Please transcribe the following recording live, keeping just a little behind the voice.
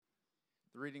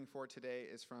reading for today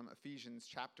is from Ephesians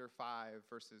chapter 5,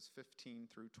 verses 15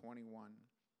 through 21.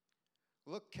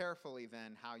 Look carefully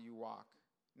then how you walk,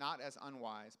 not as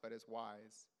unwise, but as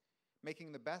wise,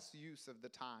 making the best use of the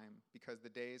time, because the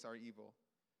days are evil.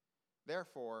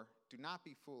 Therefore, do not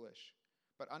be foolish,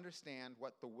 but understand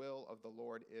what the will of the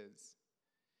Lord is.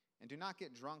 And do not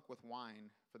get drunk with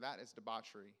wine, for that is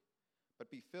debauchery,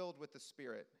 but be filled with the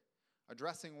Spirit,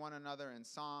 addressing one another in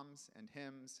psalms and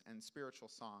hymns and spiritual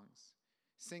songs,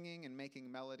 singing and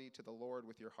making melody to the Lord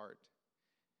with your heart,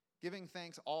 giving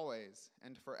thanks always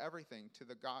and for everything to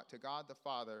God the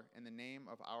Father in the name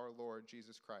of our Lord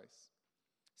Jesus Christ,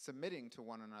 submitting to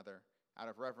one another out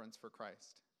of reverence for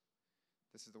Christ.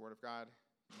 This is the word of God.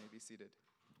 You may be seated.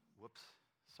 Whoops.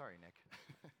 Sorry, Nick.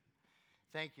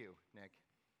 Thank you, Nick.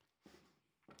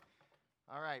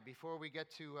 All right, before we get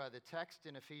to the text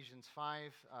in Ephesians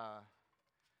 5,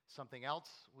 something else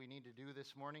we need to do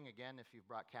this morning. Again, if you've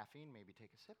brought caffeine, maybe take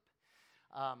a sip.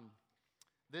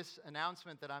 This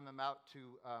announcement that I'm about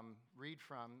to read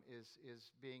from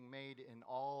is being made in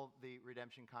all the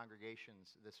Redemption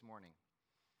congregations this morning.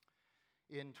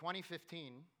 In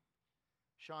 2015,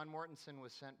 Sean Mortensen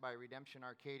was sent by Redemption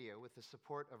Arcadia with the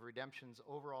support of Redemption's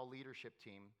overall leadership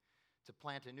team to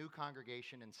plant a new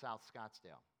congregation in South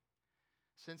Scottsdale.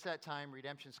 Since that time,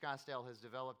 Redemption Scottsdale has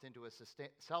developed into a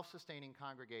self-sustaining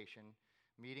congregation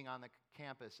meeting on the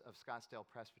campus of Scottsdale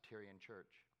Presbyterian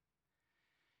Church.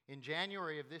 In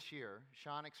January of this year,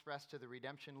 Sean expressed to the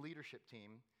Redemption leadership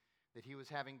team that he was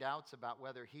having doubts about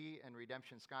whether he and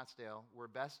Redemption Scottsdale were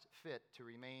best fit to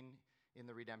remain in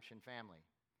the Redemption family.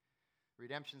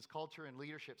 Redemption's culture and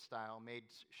leadership style made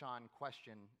Sean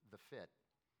question the fit.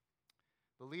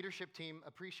 The leadership team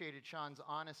appreciated Sean's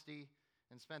honesty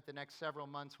and spent the next several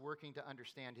months working to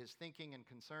understand his thinking and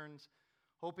concerns,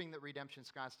 hoping that Redemption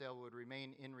Scottsdale would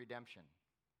remain in Redemption.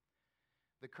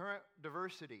 The current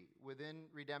diversity within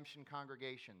Redemption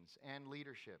congregations and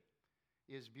leadership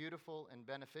is beautiful and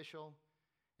beneficial,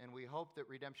 and we hope that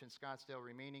Redemption Scottsdale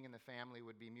remaining in the family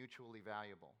would be mutually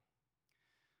valuable.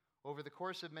 Over the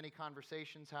course of many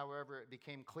conversations, however, it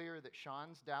became clear that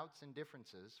Sean's doubts and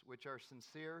differences, which are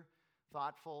sincere,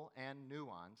 thoughtful, and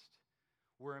nuanced,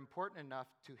 were important enough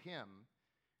to him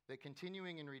that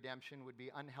continuing in Redemption would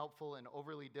be unhelpful and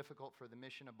overly difficult for the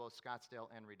mission of both Scottsdale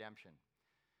and Redemption.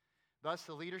 Thus,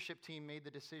 the leadership team made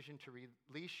the decision to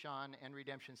release Sean and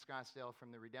Redemption Scottsdale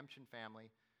from the Redemption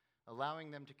family, allowing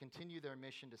them to continue their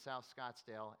mission to South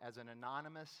Scottsdale as an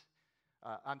autonomous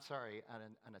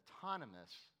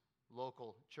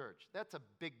local church. That's a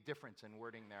big difference in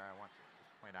wording there, I want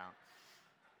to point out.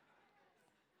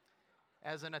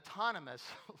 As an autonomous,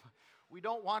 we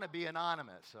don't want to be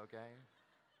anonymous, okay?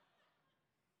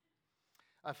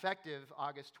 Effective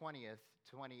August 20th,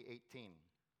 2018.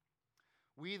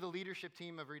 We, the leadership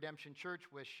team of Redemption Church,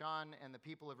 wish Sean and the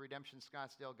people of Redemption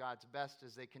Scottsdale God's best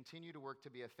as they continue to work to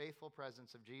be a faithful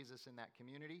presence of Jesus in that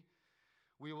community.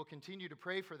 We will continue to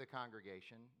pray for the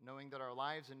congregation, knowing that our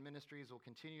lives and ministries will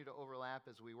continue to overlap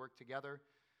as we work together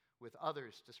with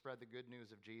others to spread the good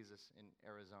news of Jesus in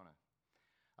Arizona.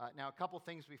 Now, a couple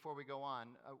things before we go on.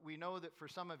 We know that for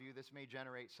some of you, this may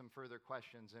generate some further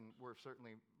questions, and we're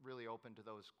certainly really open to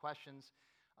those questions.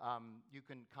 You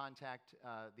can contact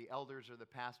the elders or the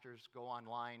pastors. Go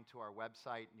online to our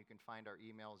website, and you can find our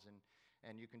emails,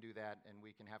 and you can do that, and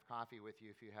we can have coffee with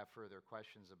you if you have further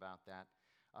questions about that.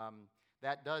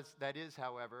 That is,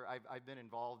 however, I've been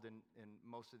involved in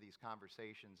most of these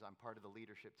conversations. I'm part of the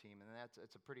leadership team, and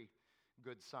it's a pretty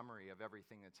good summary of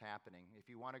everything that's happening. If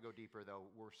you want to go deeper, though,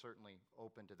 we're certainly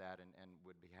open to that and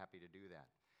would be happy to do that.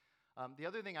 The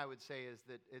other thing I would say is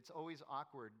that it's always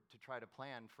awkward to try to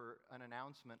plan for an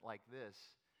announcement like this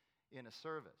in a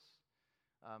service.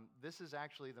 This is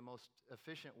actually the most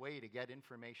efficient way to get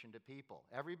information to people.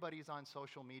 Everybody's on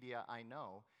social media, I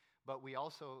know, but we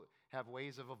also have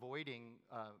ways of avoiding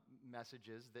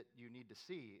messages that you need to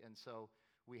see. And so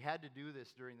we had to do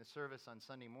this during the service on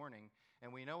Sunday morning,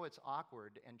 and we know it's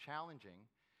awkward and challenging.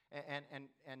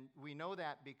 And we know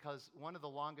that because one of the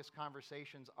longest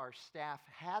conversations our staff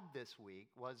had this week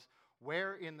was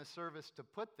where in the service to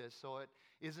put this so it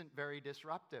isn't very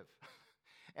disruptive.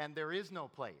 And there is no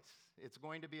place. It's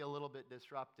going to be a little bit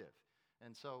disruptive.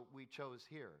 And so we chose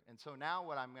here. And so now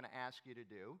what I'm going to ask you to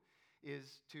do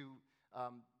is to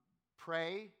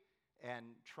pray and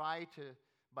try to,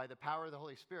 by the power of the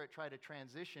Holy Spirit, try to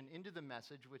transition into the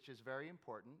message, which is very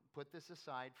important. Put this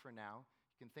aside for now.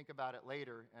 You can think about it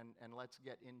later, and let's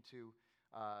get into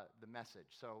the message.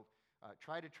 So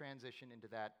try to transition into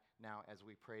that now as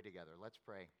we pray together. Let's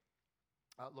pray.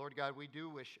 Lord God, we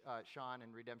do wish Sean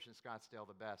and Redemption Scottsdale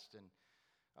the best, and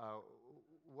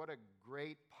what a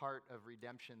great part of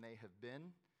redemption they have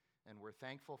been, and we're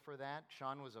thankful for that.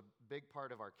 Sean was a big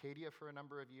part of Arcadia for a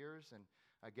number of years, and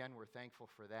again, we're thankful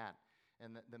for that.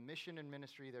 And the mission and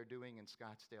ministry they're doing in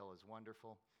Scottsdale is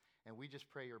wonderful, and we just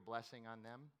pray your blessing on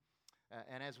them.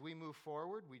 And as we move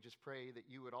forward, we just pray that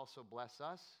you would also bless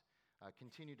us,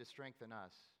 continue to strengthen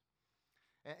us.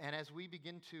 And as we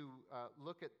begin to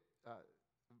look at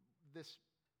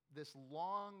this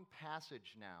long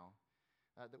passage now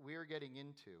that we are getting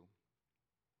into,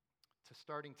 to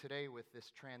starting today with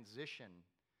this transition,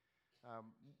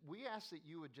 we ask that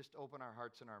you would just open our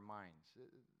hearts and our minds.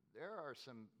 There are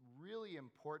some really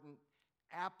important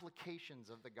applications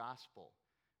of the gospel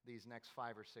these next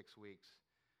 5 or 6 weeks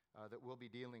that we'll be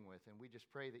dealing with, and we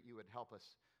just pray that you would help us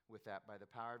with that by the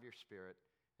power of your Spirit,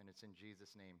 and it's in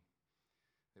Jesus' name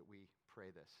that we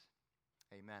pray this.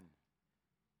 Amen.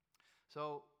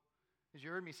 So, as you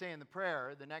heard me say in the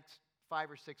prayer, the next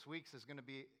 5 or 6 weeks is going to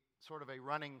be sort of a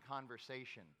running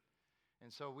conversation.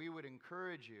 And so we would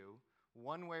encourage you,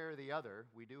 one way or the other,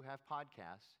 we do have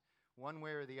podcasts, one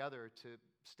way or the other to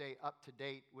stay up to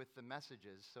date with the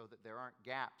messages so that there aren't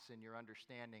gaps in your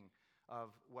understanding of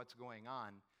what's going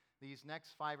on. These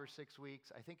next 5 or 6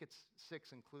 weeks, I think it's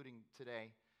 6 including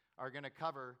today, are going to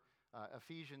cover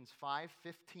Ephesians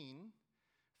 5:15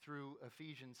 through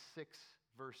Ephesians 6,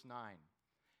 verse 9.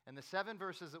 And the 7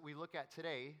 verses that we look at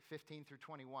today, 15 through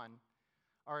 21,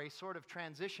 are a sort of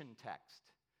transition text.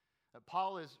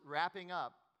 Paul is wrapping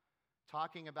up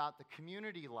talking about the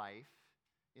community life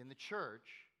in the church,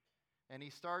 and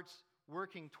he starts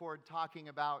working toward talking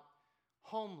about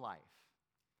home life.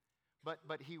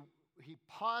 But he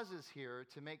pauses here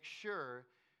to make sure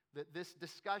that this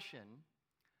discussion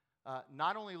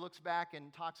not only looks back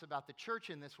and talks about the church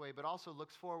in this way, but also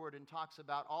looks forward and talks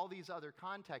about all these other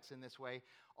contexts in this way,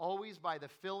 always by the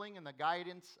filling and the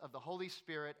guidance of the Holy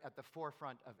Spirit at the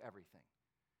forefront of everything.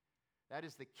 That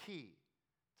is the key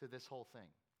to this whole thing.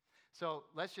 So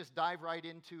let's just dive right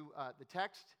into the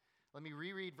text. Let me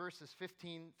reread verses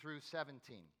 15 through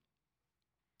 17.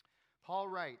 Paul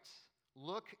writes,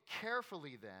 "Look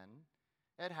carefully then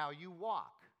at how you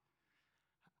walk."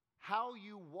 How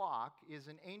you walk is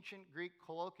an ancient Greek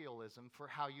colloquialism for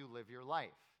how you live your life.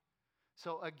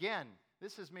 So again,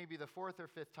 this is maybe the 4th or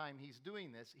 5th time he's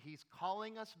doing this. He's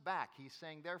calling us back. He's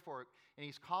saying, therefore, and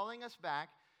he's calling us back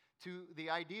to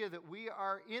the idea that we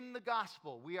are in the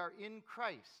gospel. We are in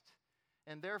Christ.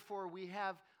 And therefore, we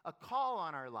have a call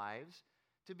on our lives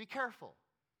to be careful,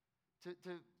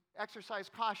 to exercise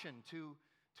caution, to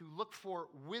look for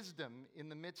wisdom in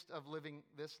the midst of living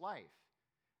this life.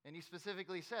 And he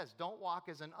specifically says, don't walk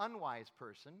as an unwise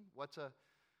person.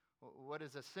 What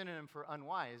is a synonym for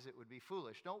unwise? It would be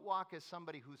foolish. Don't walk as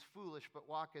somebody who's foolish, but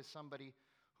walk as somebody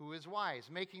who is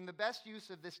wise, making the best use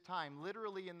of this time.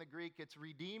 Literally in the Greek, it's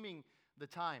redeeming the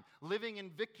time, living in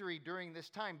victory during this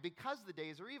time because the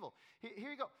days are evil.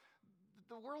 Here you go.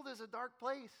 The world is a dark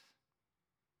place.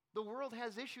 The world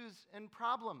has issues and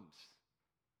problems.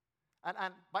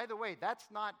 And by the way,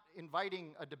 that's not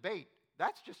inviting a debate.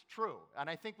 That's just true, and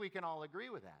I think we can all agree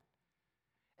with that.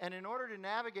 And in order to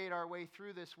navigate our way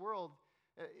through this world,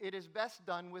 it is best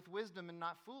done with wisdom and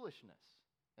not foolishness.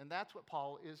 And that's what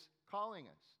Paul is calling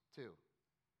us to.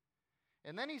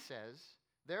 And then he says,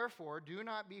 therefore, do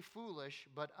not be foolish,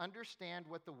 but understand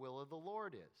what the will of the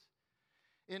Lord is.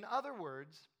 In other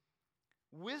words,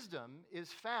 wisdom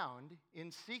is found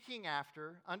in seeking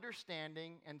after,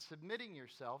 understanding, and submitting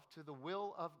yourself to the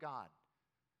will of God,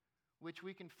 which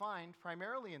we can find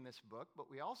primarily in this book, but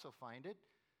we also find it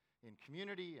in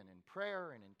community and in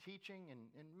prayer and in teaching and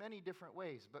in many different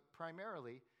ways, but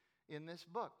primarily in this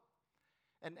book.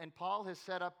 And Paul has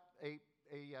set up a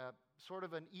sort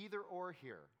of an either-or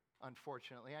here,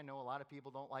 unfortunately. I know a lot of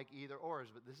people don't like either-ors,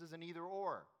 but this is an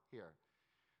either-or here.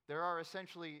 There are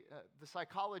essentially, the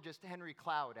psychologist Henry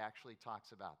Cloud actually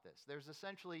talks about this.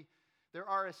 There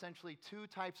are essentially 2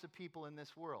 types of people in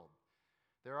this world.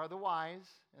 There are the wise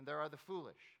and there are the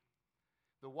foolish.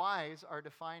 The wise are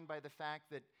defined by the fact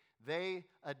that they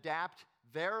adapt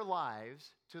their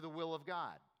lives to the will of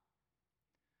God.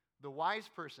 The wise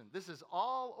person, this is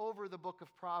all over the book of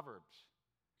Proverbs.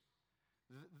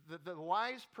 The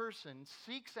wise person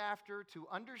seeks after to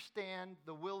understand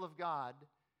the will of God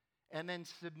and then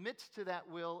submits to that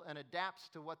will and adapts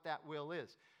to what that will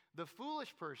is. The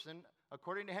foolish person,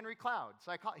 according to Henry Cloud,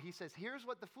 he says, here's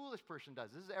what the foolish person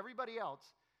does. This is everybody else.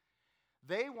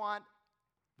 They want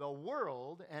the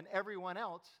world and everyone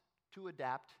else to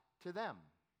adapt to them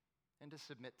and to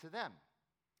submit to them.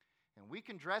 And we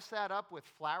can dress that up with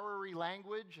flowery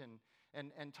language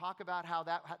and talk about how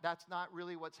that's not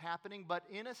really what's happening. But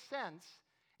in a sense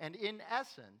and in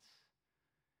essence,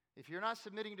 If you're not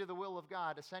submitting to the will of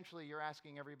God, essentially you're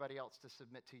asking everybody else to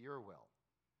submit to your will.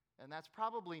 And that's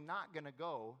probably not going to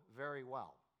go very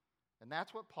well. And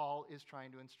that's what Paul is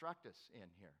trying to instruct us in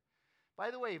here. By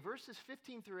the way, verses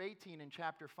 15 through 18 in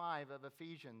chapter 5 of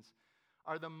Ephesians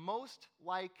are the most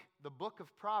like the book of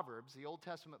Proverbs, the Old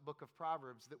Testament book of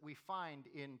Proverbs, that we find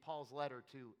in Paul's letter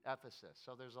to Ephesus.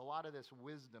 So there's a lot of this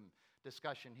wisdom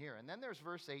discussion here. And then there's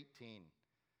verse 18.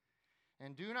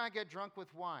 And do not get drunk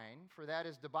with wine, for that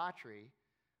is debauchery,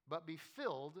 but be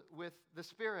filled with the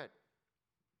Spirit.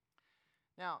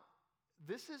 Now,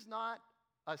 this is not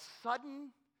a sudden,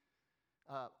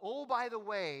 oh, by the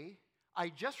way, I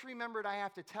just remembered I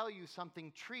have to tell you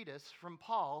something treatise from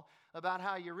Paul about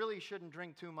how you really shouldn't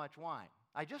drink too much wine.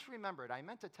 I just remembered. I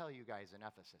meant to tell you guys in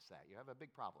Ephesus that. You have a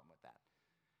big problem with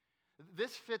that.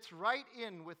 This fits right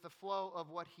in with the flow of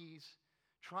what he's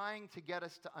trying to get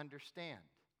us to understand.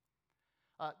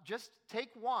 Just take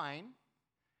wine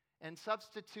and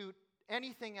substitute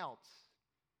anything else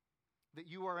that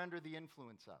you are under the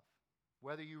influence of,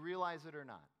 whether you realize it or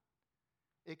not.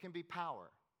 It can be power.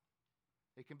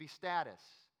 It can be status,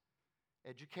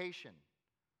 education,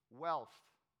 wealth,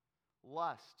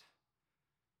 lust,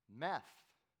 meth,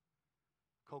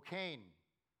 cocaine,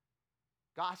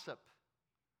 gossip,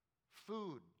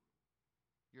 food,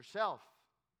 yourself.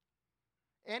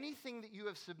 Anything that you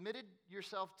have submitted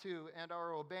yourself to and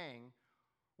are obeying,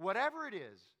 whatever it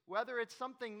is, whether it's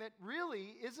something that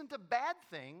really isn't a bad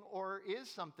thing or is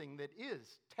something that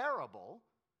is terrible,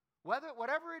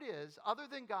 whatever it is, other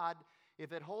than God,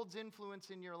 if it holds influence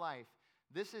in your life,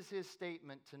 this is his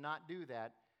statement to not do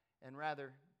that and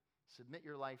rather submit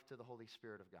your life to the Holy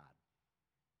Spirit of God,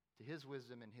 to his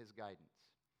wisdom and his guidance.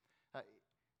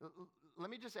 Let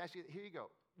me just ask you, here you go.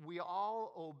 We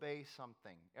all obey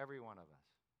something, every one of us.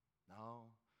 No,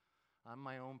 I'm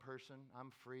my own person.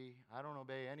 I'm free. I don't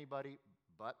obey anybody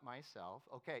but myself.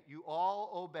 Okay, you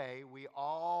all obey. We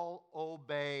all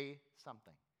obey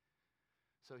something.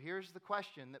 So here's the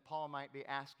question that Paul might be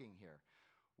asking here.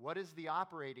 What is the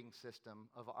operating system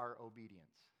of our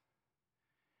obedience?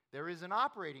 There is an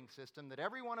operating system that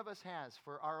every one of us has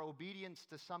for our obedience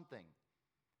to something.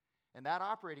 And that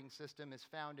operating system is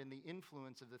found in the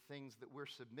influence of the things that we're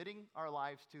submitting our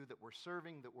lives to, that we're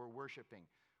serving, that we're worshiping.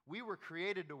 We were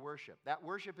created to worship. That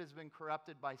worship has been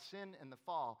corrupted by sin and the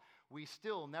fall. We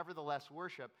still, nevertheless,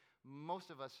 worship.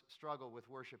 Most of us struggle with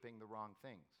worshiping the wrong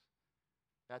things.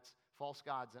 That's false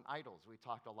gods and idols. We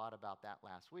talked a lot about that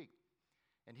last week.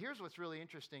 And here's what's really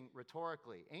interesting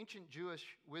rhetorically. Ancient Jewish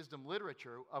wisdom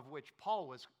literature, of which Paul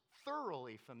was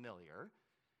thoroughly familiar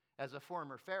as a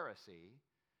former Pharisee,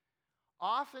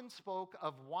 often spoke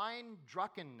of wine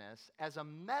drunkenness as a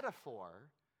metaphor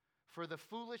for the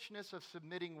foolishness of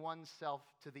submitting oneself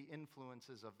to the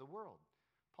influences of the world.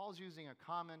 Paul's using a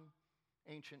common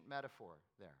ancient metaphor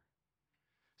there.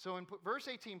 So in verse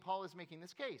 18, Paul is making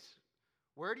this case.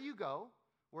 Where do you go?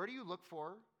 Where do you look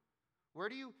for? Where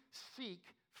do you seek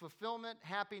fulfillment,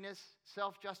 happiness,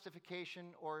 self-justification,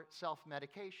 or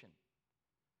self-medication?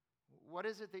 What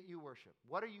is it that you worship?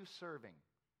 What are you serving?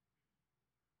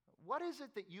 What is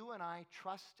it that you and I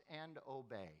trust and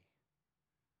obey?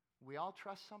 We all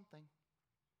trust something.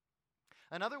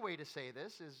 Another way to say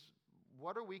this is,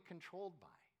 what are we controlled by?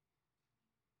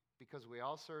 Because we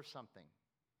all serve something.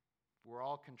 We're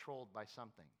all controlled by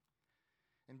something.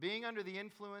 And being under the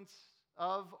influence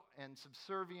of and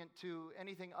subservient to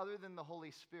anything other than the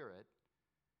Holy Spirit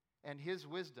and his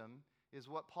wisdom is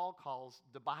what Paul calls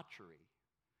debauchery.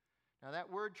 Now,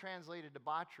 that word translated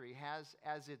debauchery has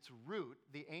as its root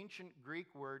the ancient Greek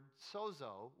word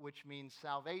sozo, which means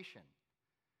salvation.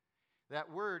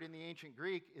 That word in the ancient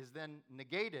Greek is then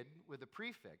negated with a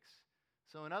prefix.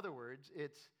 So, in other words,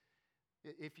 it's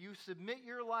if you submit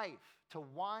your life to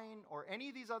wine or any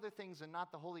of these other things and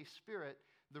not the Holy Spirit,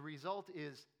 the result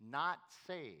is not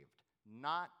saved,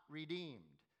 not redeemed,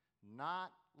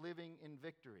 not living in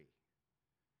victory.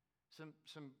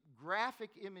 Some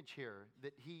graphic image here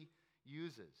that he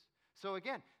uses. So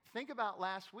again, think about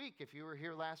last week, if you were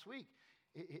here last week.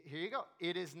 Here you go.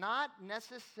 It is not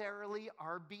necessarily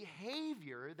our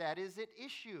behavior that is at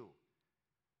issue.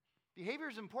 Behavior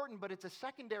is important, but it's a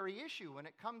secondary issue when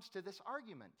it comes to this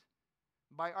argument.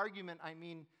 By argument, I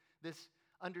mean this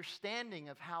understanding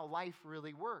of how life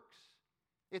really works.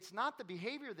 It's not the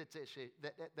behavior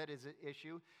that is at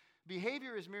issue.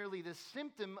 Behavior is merely the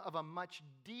symptom of a much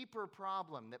deeper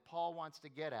problem that Paul wants to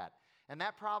get at. And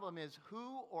that problem is,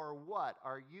 who or what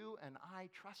are you and I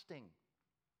trusting?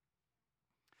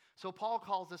 So Paul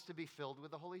calls us to be filled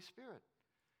with the Holy Spirit.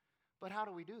 But how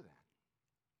do we do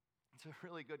that? It's a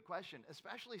really good question,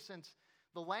 especially since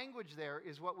The language there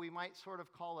is what we might sort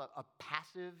of call a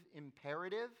passive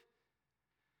imperative.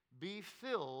 Be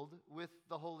filled with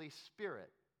the Holy Spirit.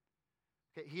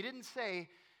 Okay, he didn't say,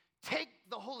 take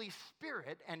the Holy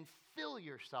Spirit and fill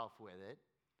yourself with it.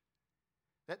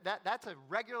 That's a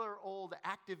regular old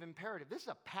active imperative. This is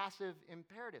a passive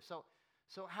imperative.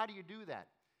 So how do you do that?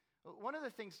 One of the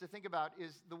things to think about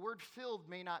is the word filled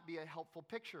may not be a helpful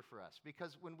picture for us,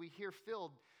 because when we hear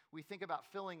filled, we think about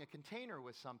filling a container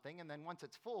with something, and then once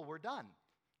it's full, we're done.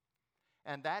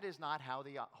 And that is not how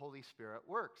the Holy Spirit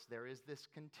works. There is this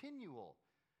continual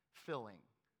filling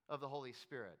of the Holy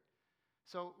Spirit.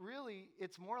 So really,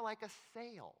 it's more like a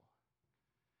sail.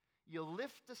 You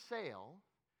lift the sail,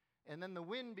 and then the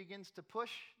wind begins to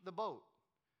push the boat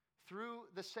through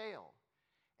the sail.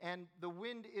 And the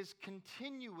wind is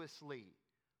continuously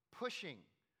pushing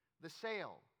the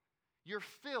sail. You're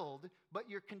filled, but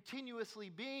you're continuously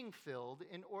being filled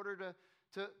in order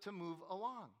to move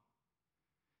along.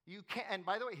 You can't, and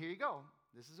by the way, here you go.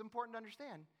 This is important to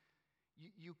understand.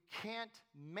 You can't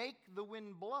make the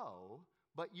wind blow,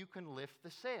 but you can lift the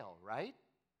sail, right?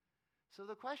 So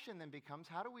the question then becomes,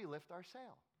 how do we lift our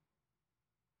sail?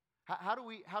 How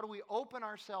do we open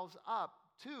ourselves up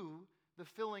to the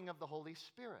filling of the Holy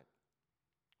Spirit?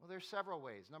 Well, there's several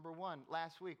ways. Number one,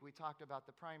 last week we talked about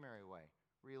the primary way,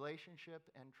 relationship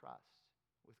and trust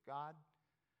with God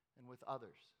and with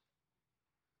others.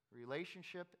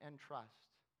 Relationship and trust.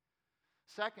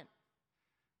 Second,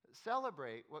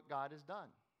 celebrate what God has done.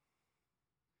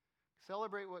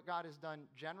 Celebrate what God has done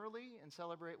generally, and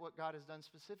celebrate what God has done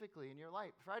specifically in your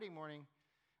life. Friday morning,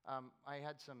 I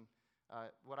had some,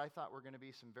 what I thought were going to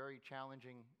be some very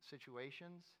challenging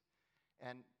situations.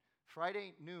 And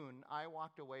Friday noon, I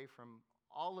walked away from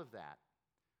all of that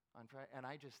on Friday, and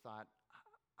I just thought,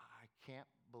 I can't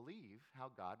believe how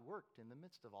God worked in the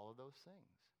midst of all of those things.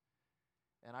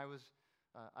 And I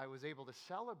was able to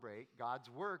celebrate God's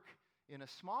work in a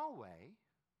small way,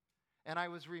 and I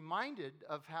was reminded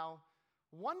of how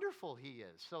wonderful He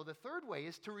is. So the third way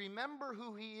is to remember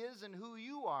who He is and who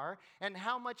you are and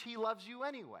how much He loves you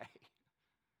anyway.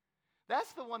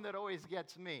 That's the one that always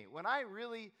gets me. When I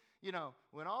really,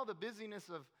 when all the busyness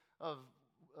of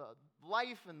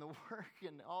life and the work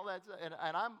and all that,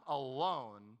 and I'm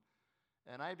alone,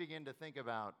 and I begin to think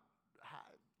about,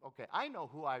 okay, I know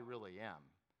who I really am.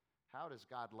 How does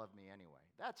God love me anyway?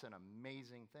 That's an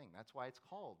amazing thing. That's why it's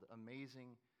called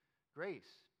Amazing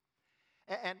Grace.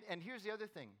 And here's the other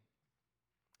thing.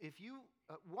 If you,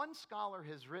 one scholar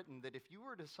has written that if you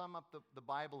were to sum up the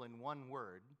Bible in one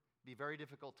word, it'd be very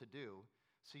difficult to do,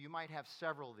 so you might have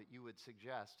several that you would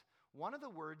suggest. One of the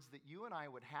words that you and I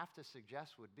would have to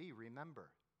suggest would be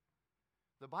remember.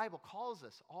 The Bible calls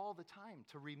us all the time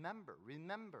to remember,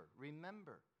 remember,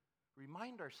 remember.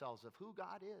 Remind ourselves of who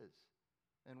God is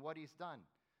and what He's done.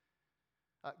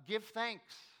 Give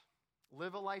thanks.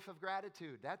 Live a life of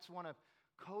gratitude. That's one of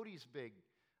Cody's big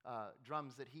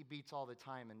drums that he beats all the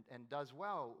time and does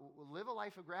well. Live a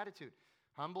life of gratitude.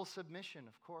 Humble submission,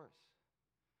 of course.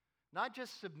 Not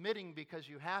just submitting because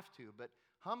you have to, but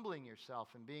humbling yourself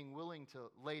and being willing to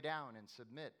lay down and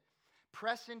submit.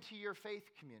 Press into your faith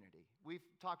community. We've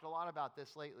talked a lot about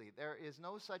this lately. There is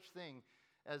no such thing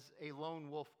as a lone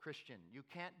wolf Christian. You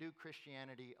can't do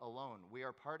Christianity alone. We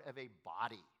are part of a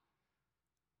body.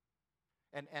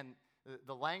 And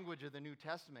the language of the New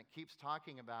Testament keeps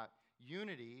talking about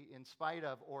unity in spite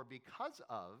of or because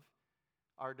of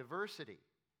our diversity.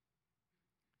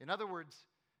 In other words,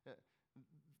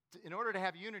 in order to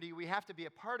have unity, we have to be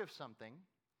a part of something.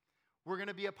 We're going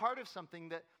to be a part of something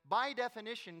that, by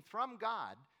definition, from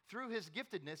God, through His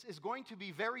giftedness, is going to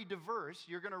be very diverse.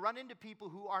 You're going to run into people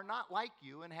who are not like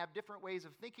you and have different ways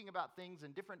of thinking about things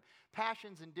and different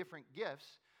passions and different gifts,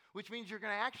 which means you're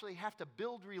going to actually have to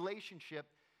build relationship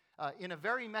in a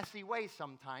very messy way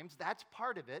sometimes. That's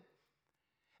part of it.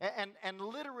 And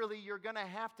literally, you're going to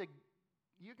have to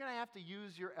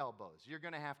use your elbows. You're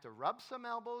going to have to rub some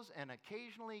elbows, and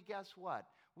occasionally, guess what?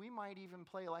 We might even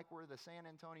play like we're the San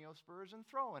Antonio Spurs and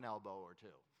throw an elbow or two.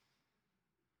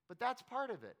 But that's part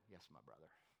of it. Yes, my brother.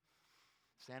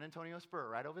 San Antonio Spur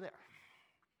right over there.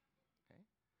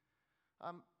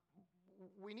 Okay.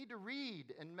 We need to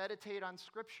read and meditate on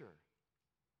Scripture.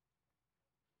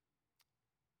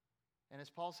 And as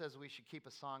Paul says, we should keep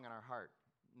a song in our heart,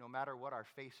 no matter what our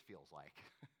face feels like.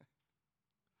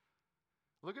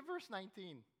 Look at verse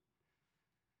 19.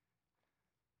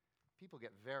 People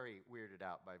get very weirded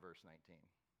out by verse 19.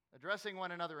 Addressing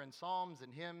one another in psalms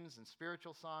and hymns and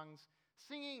spiritual songs,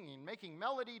 singing and making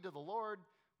melody to the Lord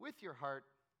with your heart.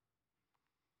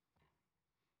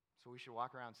 So we should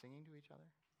walk around singing to each other?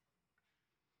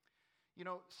 You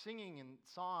know, singing and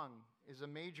song is a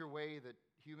major way that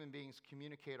human beings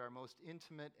communicate our most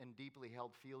intimate and deeply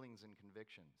held feelings and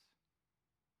convictions.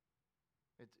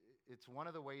 It's one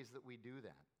of the ways that we do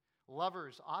that.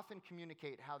 Lovers often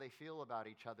communicate how they feel about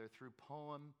each other through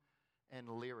poem and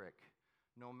lyric,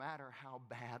 no matter how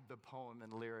bad the poem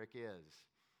and lyric is.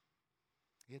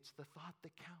 It's the thought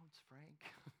that counts,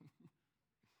 Frank.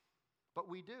 But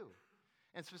we do.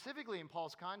 And specifically in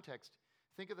Paul's context,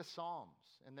 think of the Psalms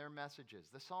and their messages.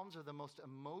 The Psalms are the most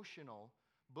emotional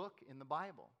book in the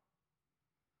Bible.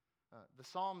 The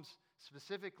Psalms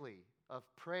specifically of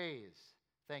praise,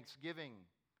 thanksgiving,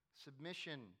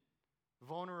 submission,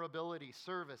 vulnerability,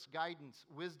 service, guidance,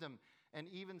 wisdom, and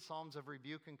even Psalms of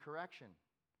rebuke and correction.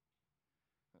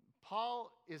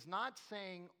 Paul is not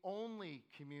saying only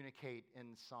communicate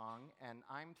in song, and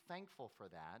I'm thankful for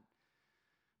that.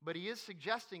 But he is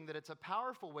suggesting that it's a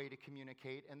powerful way to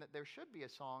communicate and that there should be a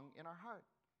song in our heart.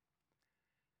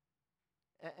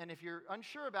 And if you're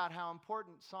unsure about how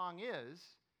important song is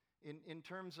in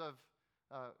terms of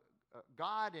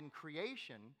God and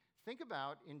creation, think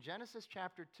about in Genesis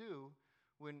chapter 2,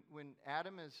 when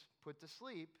Adam is put to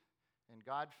sleep and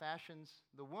God fashions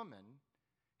the woman,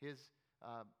 his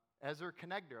Ezer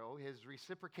Kenegdo, his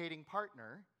reciprocating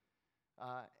partner,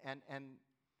 and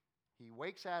he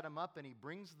wakes Adam up and he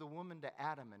brings the woman to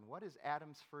Adam. And what is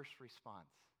Adam's first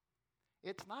response?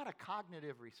 It's not a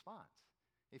cognitive response.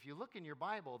 If you look in your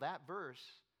Bible, that verse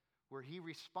where he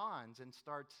responds and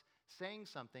starts saying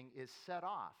something is set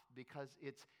off because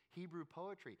it's Hebrew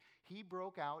poetry. He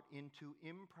broke out into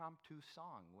impromptu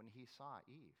song when he saw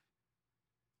Eve.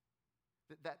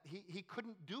 That he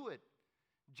couldn't do it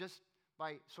just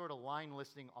by sort of line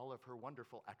listing all of her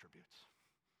wonderful attributes.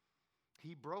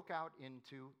 He broke out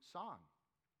into song.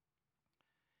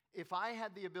 If I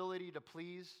had the ability to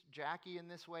please Jackie in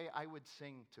this way, I would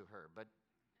sing to her, but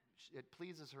it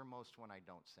pleases her most when I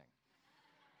don't sing.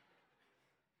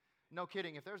 No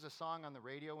kidding, if there's a song on the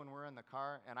radio when we're in the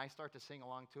car and I start to sing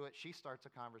along to it, she starts a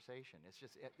conversation. It's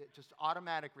just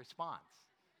automatic response,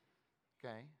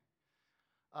 okay?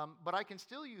 But I can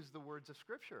still use the words of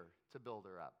Scripture to build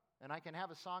her up, and I can have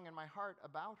a song in my heart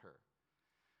about her.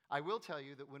 I will tell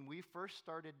you that when we first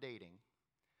started dating,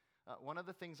 one of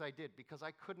the things I did, because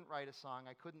I couldn't write a song,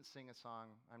 I couldn't sing a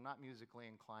song, I'm not musically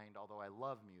inclined, although I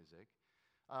love music,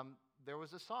 there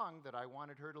was a song that I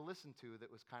wanted her to listen to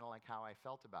that was kind of like how I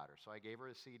felt about her. So I gave her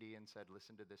a CD and said,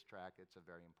 listen to this track, it's a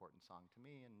very important song to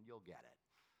me, and you'll get it.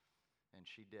 And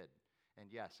she did.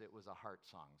 And yes, it was a heart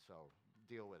song, so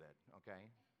deal with it, okay?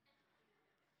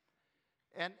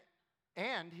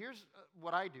 And here's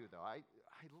what I do, though. I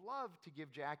love to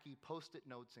give Jackie Post-it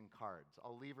notes and cards.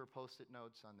 I'll leave her Post-it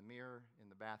notes on the mirror, in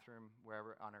the bathroom,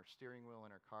 wherever, on her steering wheel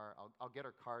in her car. I'll get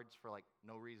her cards for like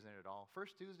no reason at all.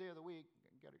 First Tuesday of the week,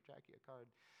 get her Jackie a card.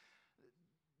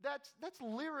 That's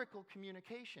lyrical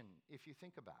communication, if you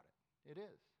think about it. It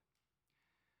is.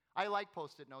 I like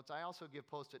Post-it notes. I also give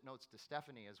Post-it notes to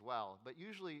Stephanie as well. But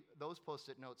usually those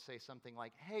Post-it notes say something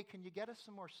like, hey, can you get us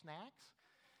some more snacks?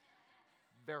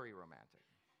 Very romantic.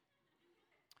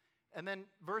 And then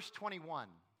verse 21,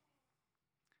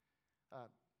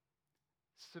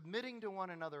 submitting to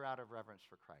one another out of reverence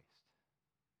for Christ.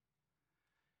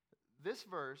 This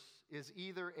verse is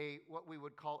either what we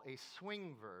would call a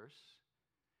swing verse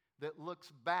that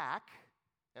looks back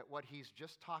at what he's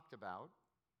just talked about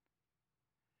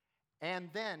and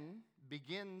then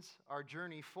begins our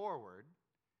journey forward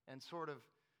and sort of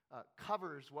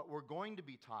covers what we're going to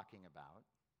be talking about,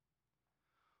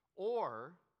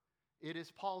 or it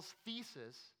is Paul's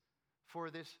thesis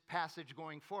for this passage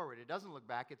going forward. It doesn't look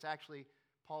back. It's actually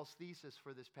Paul's thesis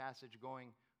for this passage going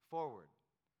forward.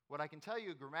 What I can tell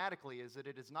you grammatically is that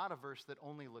it is not a verse that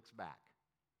only looks back.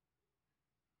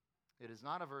 It is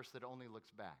not a verse that only looks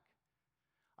back.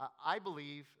 I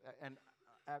believe,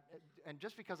 and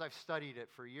just because I've studied it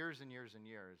for years and years and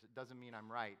years, it doesn't mean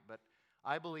I'm right, but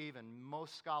I believe, and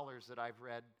most scholars that I've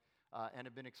read and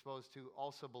have been exposed to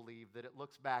also believe that it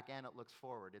looks back and it looks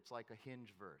forward. It's like a hinge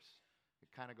verse. It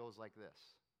kind of goes like this,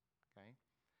 okay?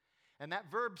 And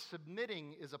that verb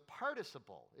submitting is a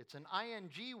participle. It's an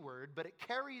ing word, but it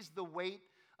carries the weight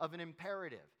of an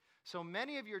imperative. So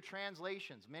many of your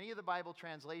translations, many of the Bible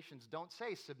translations don't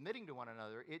say submitting to one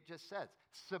another. It just says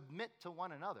submit to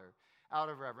one another out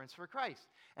of reverence for Christ.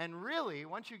 And really,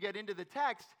 once you get into the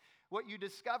text, what you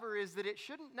discover is that it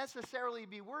shouldn't necessarily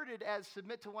be worded as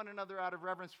submit to one another out of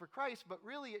reverence for Christ, but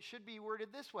really it should be worded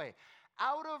this way: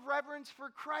 out of reverence for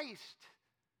Christ,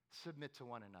 submit to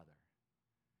one another.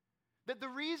 That the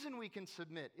reason we can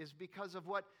submit is because of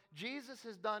what Jesus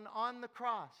has done on the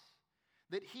cross.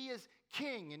 That he has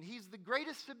king and he's the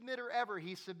greatest submitter ever.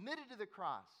 He submitted to the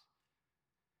cross.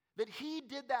 That he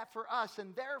did that for us,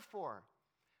 and therefore,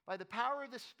 by the power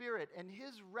of the Spirit and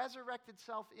his resurrected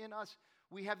self in us,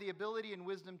 we have the ability and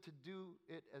wisdom to do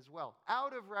it as well.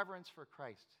 Out of reverence for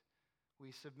Christ,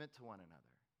 we submit to one another.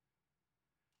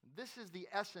 This is the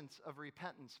essence of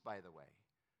repentance, by the way.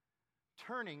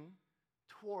 Turning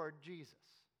toward Jesus.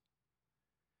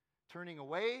 Turning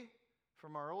away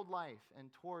from our old life and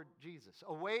toward Jesus.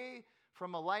 Away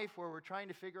from a life where we're trying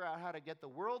to figure out how to get the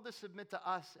world to submit to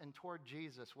us, and toward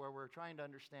Jesus, where we're trying to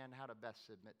understand how to best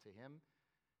submit to him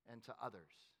and to others.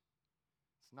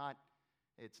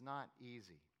 It's not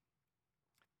easy,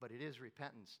 but it is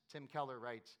repentance. Tim Keller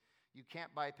writes, you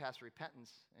can't bypass repentance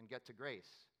and get to grace.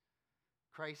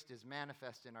 Christ is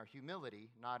manifest in our humility,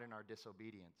 not in our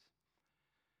disobedience.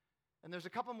 And there's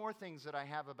a couple more things that I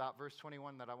have about verse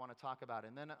 21 that I want to talk about,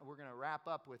 and then we're going to wrap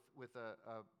up with a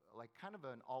like kind of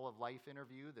an all-of-life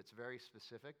interview that's very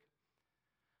specific.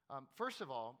 First of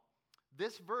all,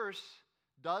 this verse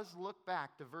does look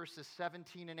back to verses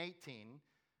 17 and 18,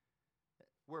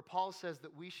 where Paul says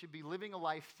that we should be living a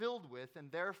life filled with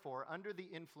and therefore under the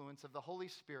influence of the Holy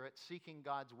Spirit, seeking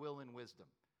God's will and wisdom.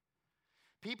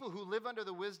 People who live under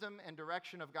the wisdom and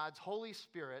direction of God's Holy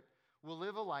Spirit will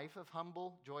live a life of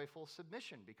humble, joyful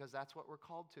submission, because that's what we're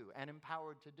called to and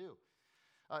empowered to do.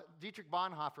 Dietrich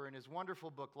Bonhoeffer, in his wonderful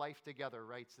book, Life Together,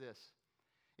 writes this.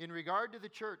 In regard to the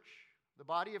church, the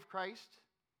body of Christ,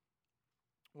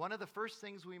 one of the first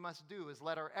things we must do is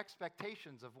let our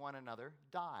expectations of one another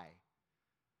die.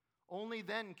 Only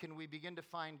then can we begin to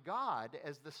find God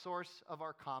as the source of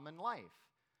our common life,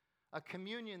 a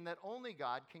communion that only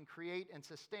God can create and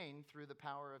sustain through the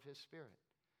power of his Spirit.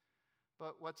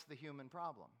 But what's the human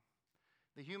problem?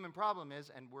 The human problem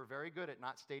is, and we're very good at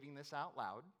not stating this out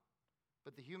loud,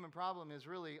 but the human problem is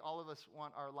really all of us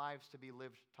want our lives to be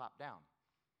lived top down.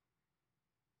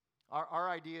 Our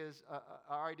idea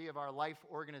of our life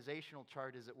organizational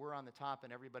chart is that we're on the top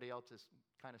and everybody else is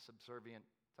kind of subservient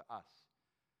to us.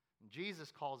 And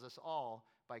Jesus calls us all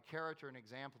by character and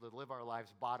example to live our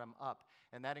lives bottom up.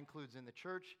 And that includes in the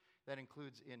church, that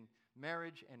includes in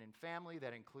marriage and in family,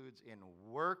 that includes in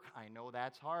work. I know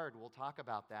that's hard. We'll talk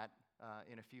about that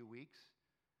in a few weeks.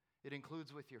 It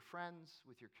includes with your friends,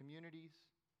 with your communities.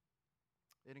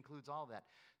 It includes all that.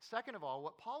 Second of all,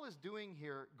 what Paul is doing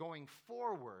here going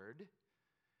forward,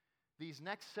 these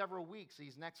next several weeks,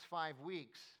 these next 5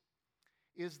 weeks,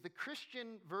 is the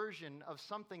Christian version of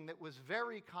something that was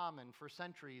very common for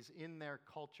centuries in their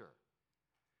culture.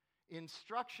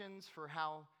 Instructions for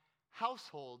how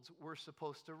households were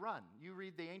supposed to run. You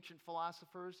read the ancient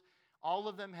philosophers, all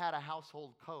of them had a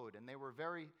household code, and they were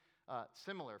very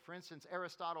similar. For instance,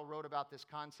 Aristotle wrote about this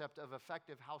concept of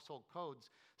effective household codes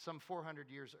some 400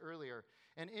 years earlier.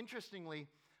 And interestingly,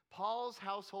 Paul's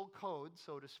household code,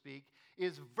 so to speak,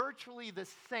 is virtually the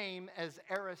same as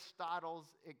Aristotle's,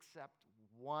 except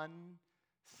one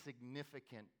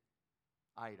significant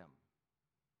item.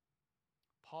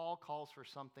 Paul calls for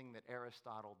something that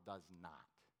Aristotle does not,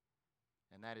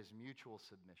 and that is mutual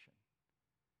submission.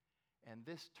 And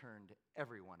this turned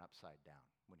everyone upside down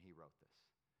when he wrote this.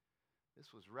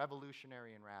 This was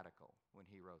revolutionary and radical when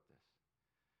he wrote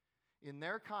this. In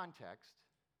their context,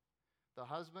 the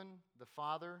husband, the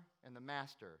father, and the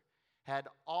master had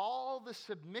all the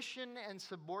submission and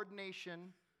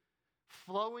subordination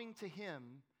flowing to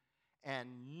him and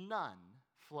none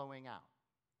flowing out.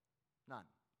 None.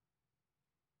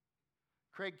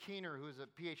 Craig Keener, who is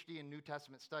a PhD in New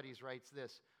Testament studies, writes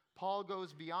this. Paul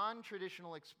goes beyond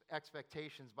traditional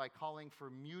expectations by calling for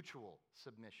mutual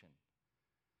submission.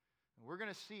 And we're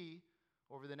going to see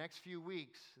over the next few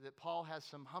weeks that Paul has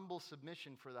some humble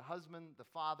submission for the husband, the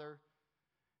father,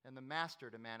 and the master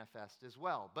to manifest as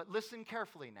well. But listen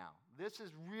carefully now. This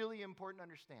is really important to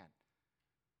understand.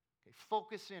 Okay,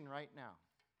 focus in right now.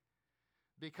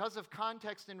 Because of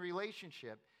context and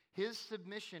relationship, his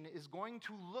submission is going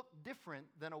to look different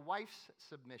than a wife's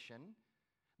submission,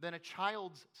 than a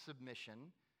child's submission,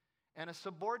 and a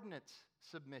subordinate's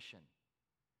submission.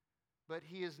 But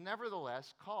he is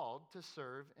nevertheless called to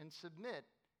serve and submit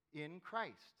in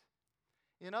Christ.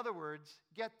 In other words,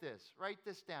 get this, write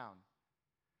this down.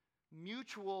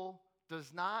 Mutual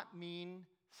does not mean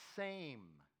same.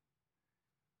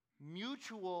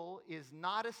 Mutual is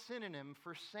not a synonym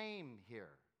for same here.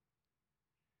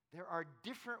 There are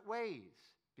different ways,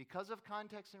 because of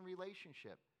context and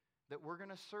relationship, that we're going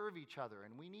to serve each other,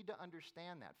 and we need to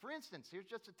understand that. For instance, here's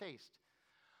just a taste.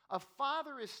 A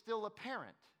father is still a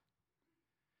parent,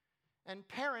 and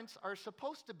parents are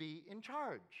supposed to be in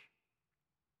charge.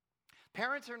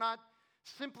 Parents are not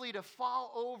simply to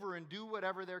fall over and do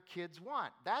whatever their kids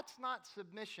want. That's not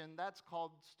submission, that's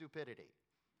called stupidity.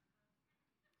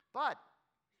 But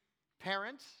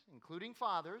parents, including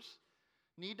fathers,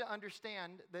 need to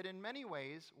understand that in many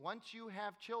ways, once you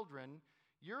have children,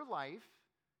 your life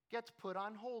gets put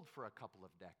on hold for a couple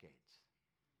of decades.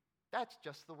 That's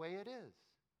just the way it is.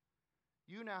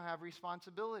 You now have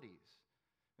responsibilities.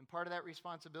 And part of that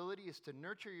responsibility is to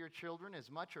nurture your children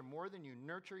as much or more than you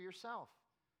nurture yourself.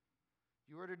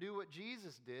 You are to do what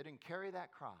Jesus did and carry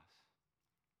that cross.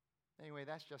 Anyway,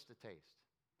 that's just a taste.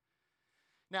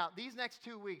 Now, these next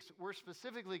 2 weeks, we're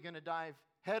specifically going to dive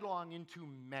headlong into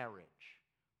marriage.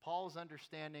 Paul's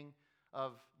understanding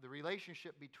of the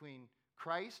relationship between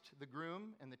Christ, the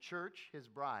groom, and the church, his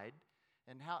bride,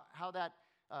 and how that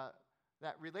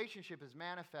relationship is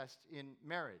manifest in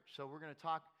marriage. So we're going to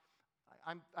talk.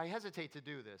 I hesitate to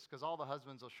do this because all the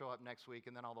husbands will show up next week,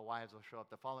 and then all the wives will show up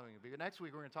the following week. Next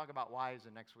week we're going to talk about wives,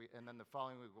 and next week, and then the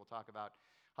following week we'll talk about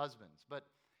husbands. But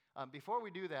before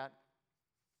we do that,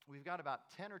 we've got about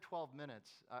 10 or 12 minutes.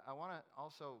 I want to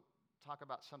also talk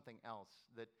about something else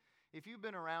that, if you've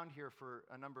been around here for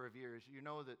a number of years, you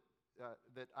know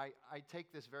that I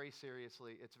take this very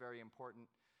seriously. It's very important,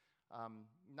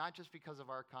 not just because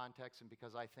of our context and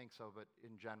because I think so, but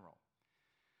in general.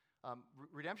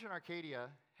 Redemption Arcadia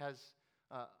has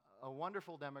a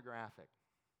wonderful demographic.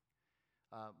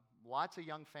 Lots of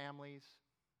young families.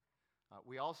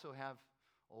 We also have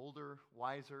older,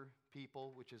 wiser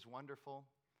people, which is wonderful.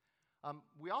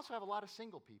 We also have a lot of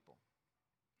single people.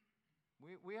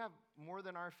 We have more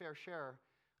than our fair share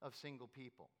of single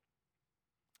people.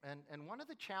 And one of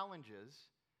the challenges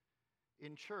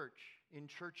in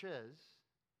churches,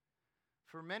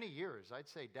 for many years, I'd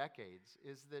say decades,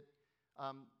 is that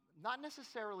not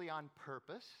necessarily on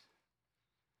purpose,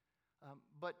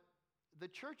 but the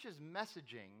church's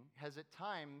messaging has at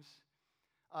times,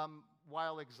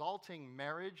 while exalting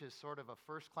marriage as sort of a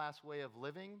first-class way of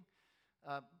living,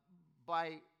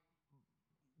 by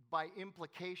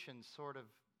implication sort of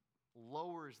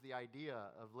lowers the idea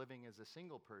of living as a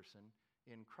single person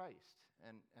in Christ.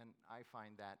 And I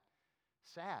find that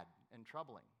sad and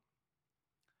troubling.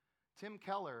 Tim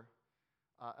Keller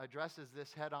addresses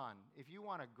this head on. If you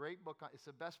want a great book, it's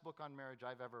the best book on marriage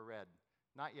I've ever read.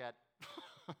 Not yet.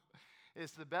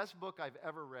 It's the best book I've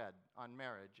ever read on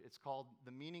marriage. It's called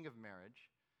The Meaning of Marriage.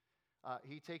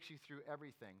 He takes you through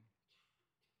everything.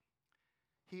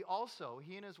 He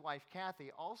and his wife Kathy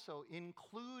also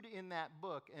include in that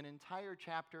book an entire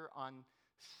chapter on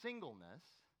singleness,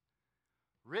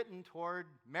 written toward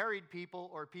married people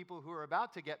or people who are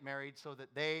about to get married so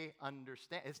that they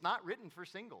understand. It's not written for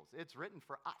singles. It's written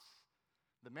for us,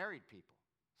 the married people,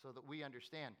 so that we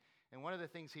understand. And one of the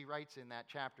things he writes in that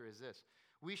chapter is this: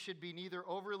 we should be neither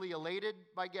overly elated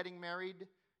by getting married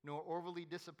nor overly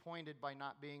disappointed by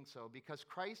not being so, because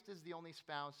Christ is the only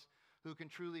spouse who can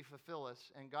truly fulfill us,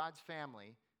 and God's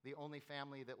family, the only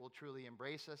family that will truly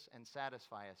embrace us and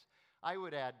satisfy us. I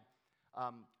would add,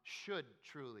 should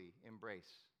truly embrace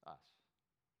us.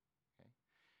 Okay?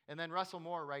 And then Russell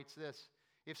Moore writes this: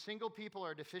 if single people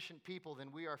are deficient people,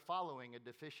 then we are following a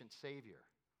deficient Savior.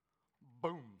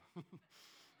 Boom.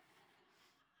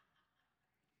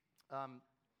 A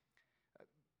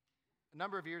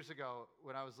number of years ago,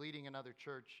 when I was leading another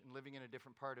church and living in a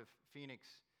different part of Phoenix,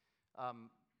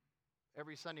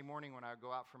 every Sunday morning when I would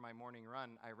go out for my morning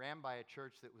run, I ran by a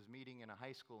church that was meeting in a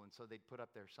high school, and so they'd put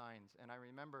up their signs. And I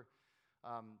remember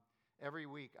every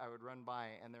week I would run by,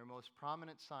 and their most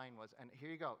prominent sign was, and here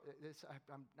you go,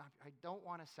 I don't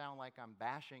want to sound like I'm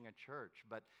bashing a church,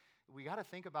 but we got to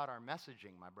think about our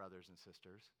messaging, my brothers and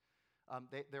sisters.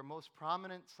 Their most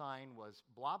prominent sign was,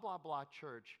 blah, blah, blah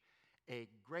church, a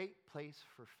great place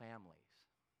for families.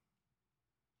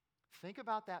 Think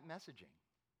about that messaging.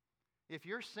 If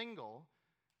you're single,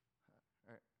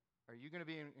 are you going to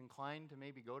be inclined to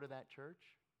maybe go to that church?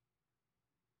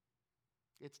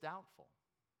 It's doubtful.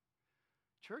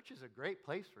 Church is a great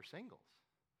place for singles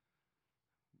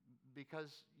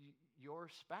because your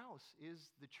spouse is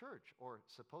the church, or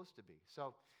supposed to be.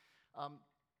 So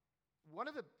one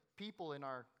of the people in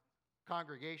our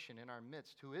congregation, in our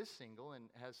midst, who is single and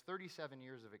has 37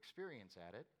 years of experience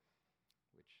at it,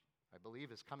 which I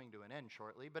believe is coming to an end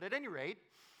shortly, but at any rate,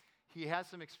 he has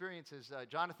some experiences.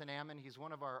 Jonathan Ammon, he's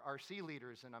one of our RC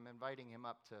leaders, and I'm inviting him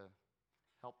up to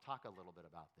help talk a little bit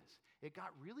about this. It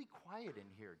got really quiet in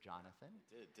here, Jonathan.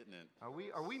 It did, didn't it? Are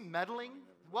we meddling?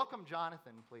 Welcome,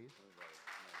 Jonathan, please. Thank you.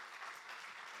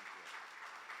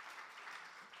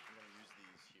 I'm going to use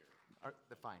these here. Fine. All right,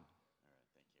 thank you.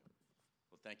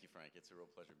 Well, thank you, Frank. It's a real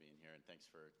pleasure being here, and thanks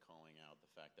for calling out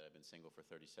the fact that I've been single for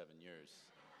 37 years.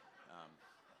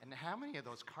 And how many of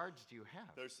those cards do you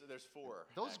have? There's 4.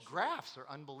 Those actually. graphs are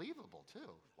unbelievable,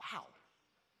 too. Wow.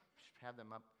 Should have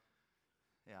them up.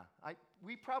 Yeah.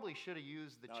 We probably should have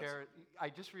used the No, chair. I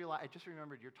just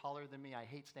remembered you're taller than me. I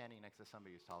hate standing next to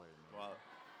somebody who's taller than me. Well,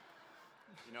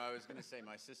 I was going to say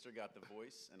my sister got the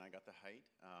voice and I got the height,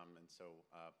 and so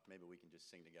maybe we can just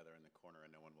sing together in the corner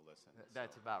and no one will listen.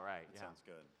 That's So about right. that Yeah. sounds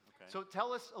good. Okay. So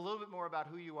tell us a little bit more about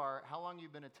who you are, how long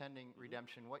you've been attending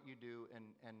Redemption, what you do,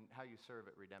 and how you serve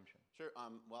at Redemption. Sure.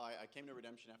 Well, I came to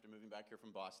Redemption after moving back here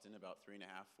from Boston about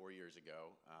 3.5, 4 years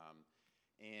ago.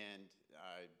 And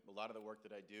a lot of the work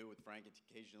that I do with Frank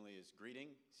occasionally is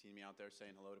greeting, seeing me out there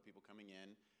saying hello to people coming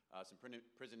in, some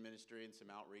prison ministry and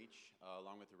some outreach,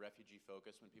 along with the refugee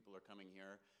focus when people are coming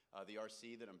here. The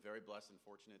RC that I'm very blessed and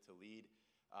fortunate to lead,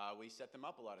 we set them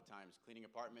up a lot of times, cleaning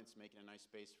apartments, making a nice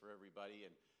space for everybody,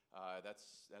 and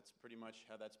that's pretty much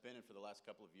how that's been. And for the last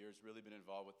couple of years, really been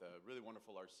involved with a really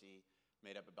wonderful RC,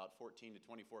 made up about 14 to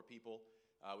 24 people.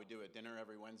 We do a dinner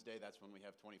every Wednesday. That's when we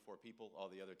have 24 people. All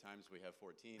the other times we have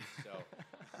 14. So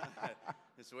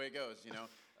that's the way it goes,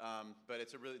 But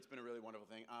it's been a really wonderful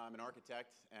thing. I'm an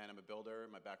architect and I'm a builder.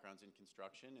 My background's in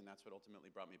construction, and that's what ultimately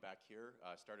brought me back here.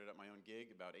 Started up my own gig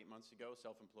about 8 months ago,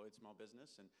 self-employed small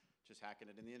business, and just hacking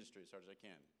it in the industry as hard as I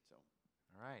can. So.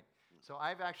 All right. So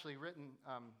I've actually written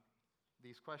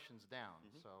these questions down.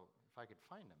 So if I could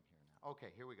find them here now.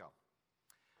 Okay, here we go.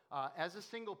 As a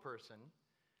single person,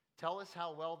 tell us how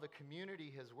well the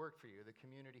community has worked for you, the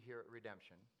community here at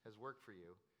Redemption has worked for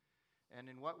you, and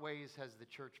in what ways has the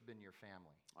church been your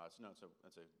family?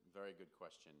 That's a very good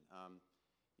question.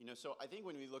 So I think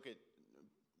when we look at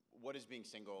what is being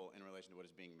single in relation to what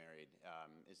is being married,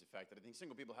 is the fact that I think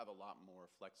single people have a lot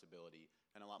more flexibility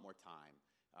and a lot more time.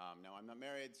 Now, I'm not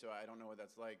married, so I don't know what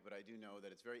that's like, but I do know that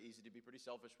it's very easy to be pretty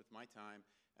selfish with my time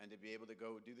and to be able to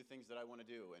go do the things that I want to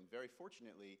do. And very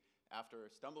fortunately, after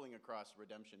stumbling across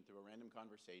Redemption through a random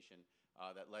conversation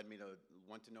that led me to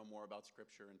want to know more about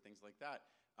Scripture and things like that,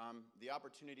 the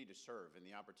opportunity to serve and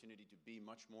the opportunity to be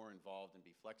much more involved and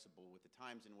be flexible with the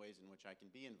times and ways in which I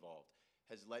can be involved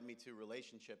has led me to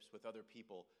relationships with other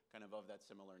people kind of that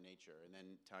similar nature, and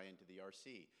then tie into the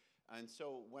RC. And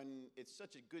so when it's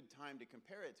such a good time to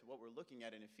compare it to what we're looking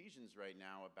at in Ephesians right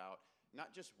now about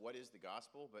not just what is the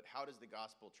gospel, but how does the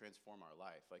gospel transform our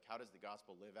life? Like, how does the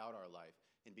gospel live out our life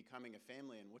in becoming a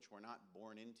family in which we're not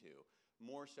born into?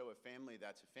 More so a family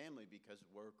that's a family because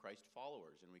we're Christ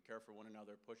followers and we care for one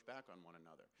another, push back on one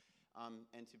another.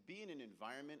 And to be in an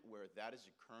environment where that is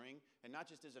occurring, and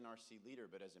not just as an RC leader,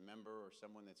 but as a member or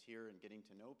someone that's here and getting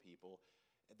to know people,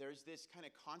 there's this kind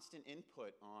of constant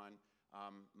input on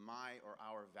my or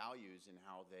our values and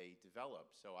how they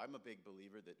develop. So I'm a big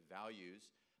believer that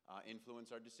values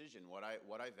influence our decision. What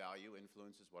I value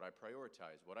influences what I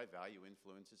prioritize. What I value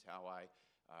influences how I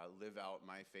live out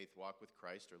my faith walk with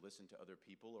Christ, or listen to other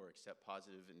people, or accept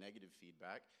positive and negative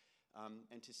feedback.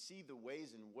 And to see the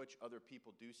ways in which other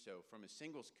people do so from a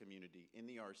singles community, in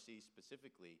the RC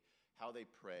specifically, how they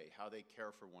pray, how they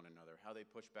care for one another, how they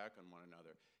push back on one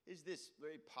another, is this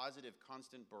very positive,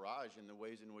 constant barrage in the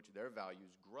ways in which their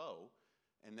values grow,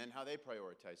 and then how they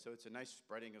prioritize. So it's a nice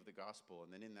spreading of the gospel, and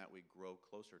then in that we grow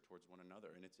closer towards one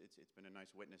another, and it's been a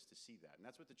nice witness to see that, and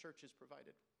that's what the church has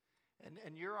provided.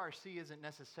 And your RC isn't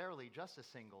necessarily just a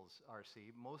singles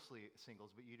RC, mostly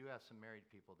singles, but you do have some married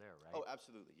people there, right? Oh,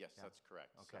 absolutely. Yes, Yeah. that's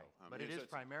correct. Okay. So, But it is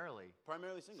primarily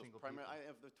singles. single people. I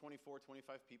have the 24,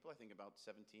 25 people. I think about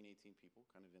 17, 18 people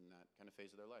kind of in that kind of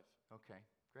phase of their life. Okay,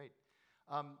 great.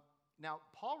 Now,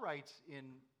 Paul writes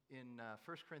in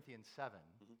 1 Corinthians 7,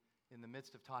 in the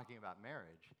midst of talking about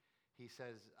marriage, he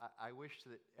says, I wish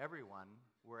that everyone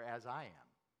were as I am,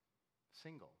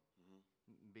 single,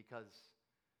 because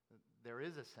there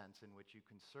is a sense in which you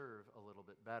can serve a little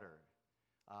bit better.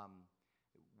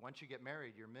 Once you get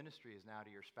married, your ministry is now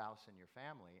to your spouse and your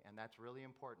family, and that's really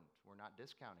important. We're not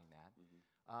discounting that.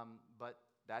 But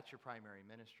that's your primary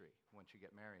ministry once you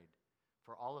get married,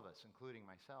 for all of us, including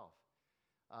myself.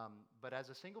 But as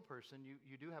a single person,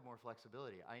 you do have more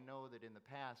flexibility. I know that in the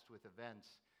past with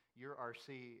events, your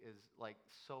RC is like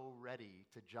so ready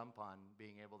to jump on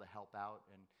being able to help out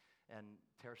and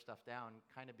tear stuff down,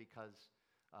 kind of because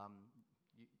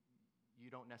you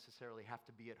don't necessarily have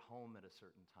to be at home at a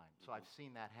certain time. So I've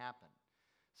seen that happen.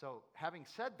 So having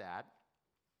said that,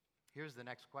 here's the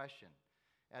next question.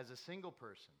 As a single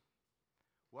person,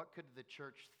 what could the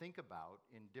church think about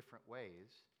in different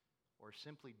ways, or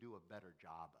simply do a better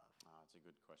job of? That's a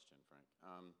good question, Frank.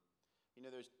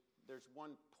 There's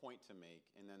one point to make,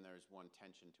 and then there's one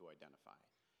tension to identify.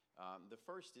 The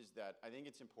first is that I think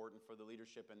it's important for the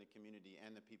leadership and the community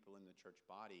and the people in the church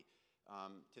body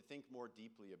to think more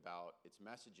deeply about its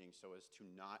messaging so as to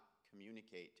not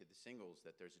communicate to the singles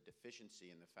that there's a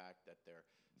deficiency in the fact that they're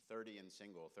 30 and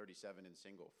single, 37 and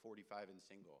single, 45 and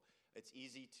single. It's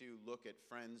easy to look at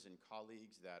friends and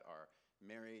colleagues that are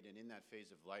married and in that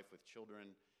phase of life with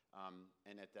children,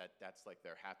 and that's like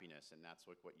their happiness, and that's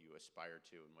like what you aspire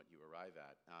to and what you arrive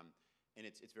at. And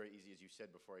it's very easy, as you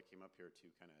said before I came up here, to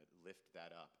kind of lift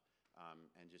that up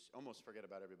and just almost forget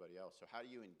about everybody else. So how do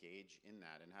you engage in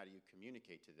that, and how do you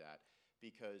communicate to that?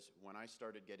 Because when I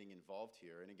started getting involved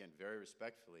here, and again, very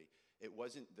respectfully, it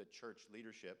wasn't the church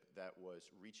leadership that was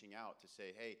reaching out to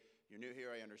say, hey, you're new here,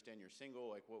 I understand you're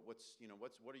single, like what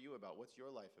are you about? What's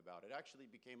your life about? It actually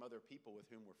became other people with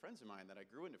whom were friends of mine that I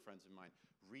grew into friends of mine,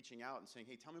 reaching out and saying,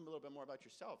 hey, tell me a little bit more about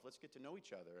yourself. Let's get to know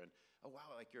each other. And, oh,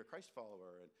 wow, like you're a Christ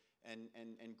follower, and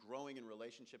growing in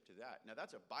relationship to that. Now,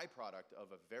 that's a byproduct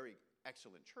of a very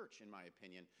excellent church, in my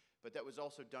opinion, but that was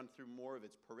also done through more of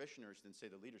its parishioners than, say,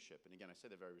 the leadership. And again, I say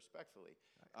that very respectfully.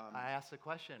 I asked the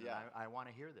question. Yeah. I want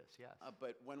to hear this, yes.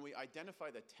 But when we identify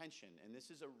the tension, and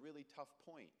this is a really tough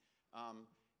point,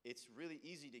 it's really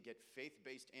easy to get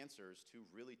faith-based answers to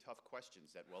really tough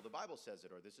questions that, well, the Bible says it,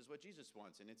 or this is what Jesus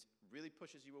wants, and it really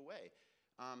pushes you away.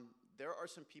 There are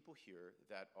some people here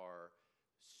that are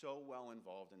so well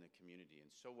involved in the community and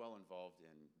so well involved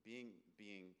in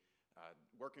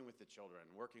working with the children,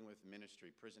 working with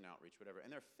ministry, prison outreach, whatever, and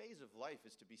their phase of life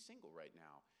is to be single right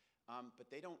now,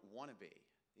 but they don't want to be.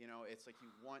 You know, it's like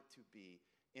you want to be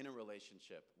in a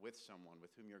relationship with someone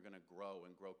with whom you're going to grow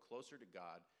and grow closer to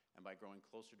God, and by growing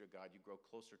closer to God, you grow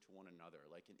closer to one another,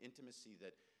 like an intimacy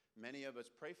that many of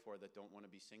us pray for that don't want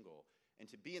to be single.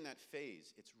 And to be in that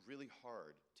phase, it's really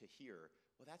hard to hear,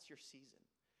 well, that's your season.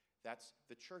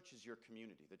 The church is your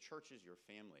community. The church is your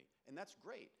family. And that's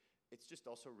great. It's just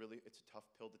also it's a tough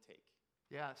pill to take.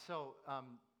 Yeah, so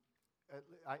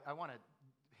I want to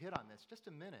hit on this just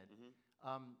a minute.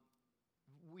 Mm-hmm.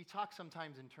 We talk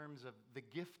sometimes in terms of the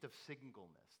gift of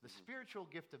singleness, the Mm-hmm. spiritual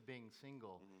gift of being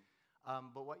single. Mm-hmm.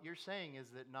 But what you're saying is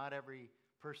that not every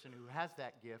person who has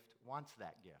that gift wants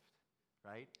that gift,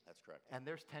 right? That's correct. And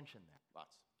there's tension there.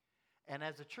 Lots. And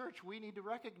as a church, we need to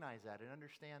recognize that and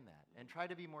understand that and try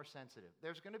to be more sensitive.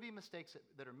 There's going to be mistakes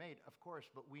that are made, of course,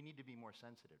 but we need to be more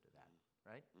sensitive to that,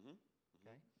 right? Mm-hmm.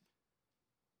 Okay?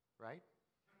 Right?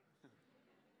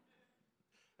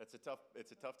 It's a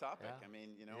tough topic. Yeah. I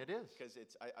mean, It is. because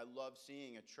I love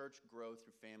seeing a church grow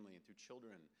through family and through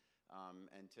children,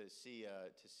 and to see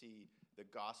the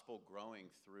gospel growing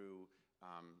through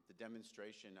the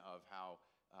demonstration of how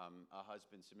a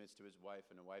husband submits to his wife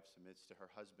and a wife submits to her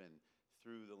husband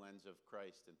through the lens of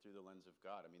Christ and through the lens of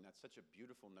God. I mean, that's such a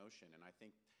beautiful notion, and I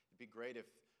think it'd be great if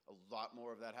a lot more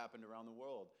of that happened around the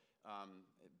world.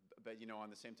 But on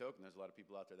the same token, there's a lot of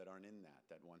people out there that aren't in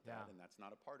that want that, and that's not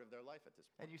a part of their life at this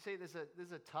point. And you say this is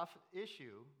a tough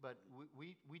issue, but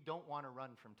we don't want to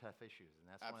run from tough issues, and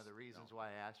that's one of the reasons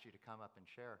why I asked you to come up and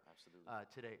share Absolutely.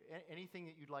 today. Anything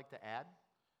that you'd like to add?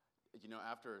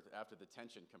 After the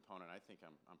tension component, I think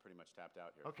I'm pretty much tapped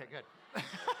out here. Okay, good.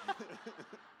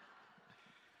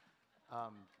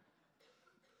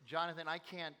 Jonathan, I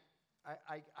can't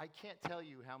tell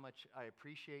you how much I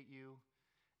appreciate you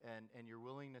and your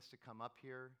willingness to come up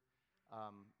here.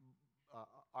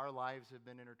 Our lives have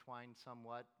been intertwined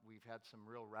somewhat. We've had some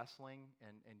real wrestling,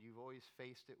 and you've always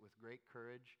faced it with great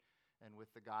courage and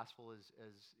with the gospel as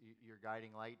your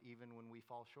guiding light, even when we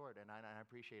fall short. And I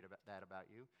appreciate that about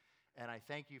you. And I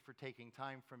thank you for taking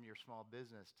time from your small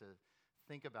business to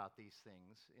think about these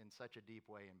things in such a deep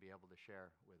way and be able to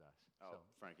share with us. Oh,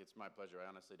 Frank, it's my pleasure.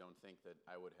 I honestly don't think that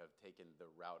I would have taken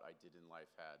the route I did in life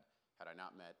had I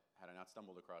not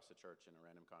stumbled across the church in a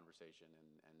random conversation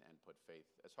and put faith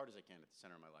as hard as I can at the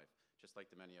center of my life, just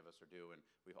like the many of us are do, and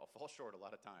we all fall short a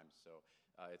lot of times. So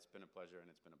it's been a pleasure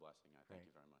and it's been a blessing. I thank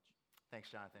you very much.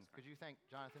 Thanks, Jonathan. Could you thank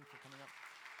Jonathan for coming up?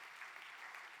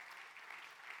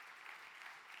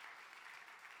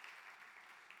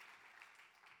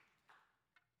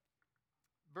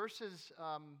 Verses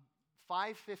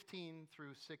 5:15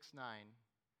 through 6:9,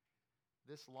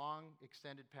 this long,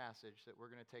 extended passage that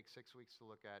we're going to take 6 weeks to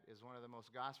look at is one of the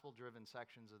most gospel-driven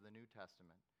sections of the New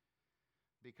Testament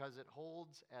because it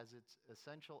holds as its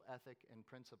essential ethic and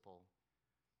principle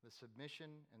the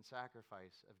submission and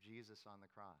sacrifice of Jesus on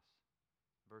the cross.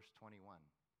 Verse 21,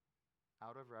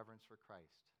 out of reverence for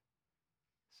Christ,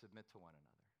 submit to one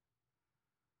another.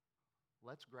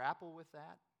 Let's grapple with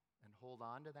that and hold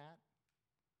on to that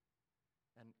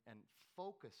and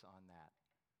focus on that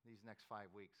these next 5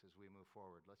 weeks as we move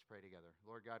forward. Let's pray together.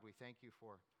 Lord God, we thank you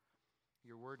for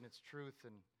your word and its truth,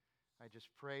 and I just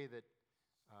pray that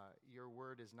your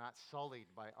word is not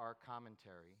sullied by our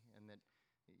commentary, and that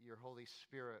your Holy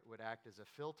Spirit would act as a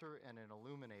filter and an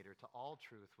illuminator to all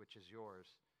truth which is yours.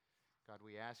 God,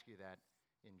 we ask you that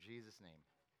in Jesus' name.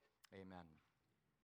 Amen.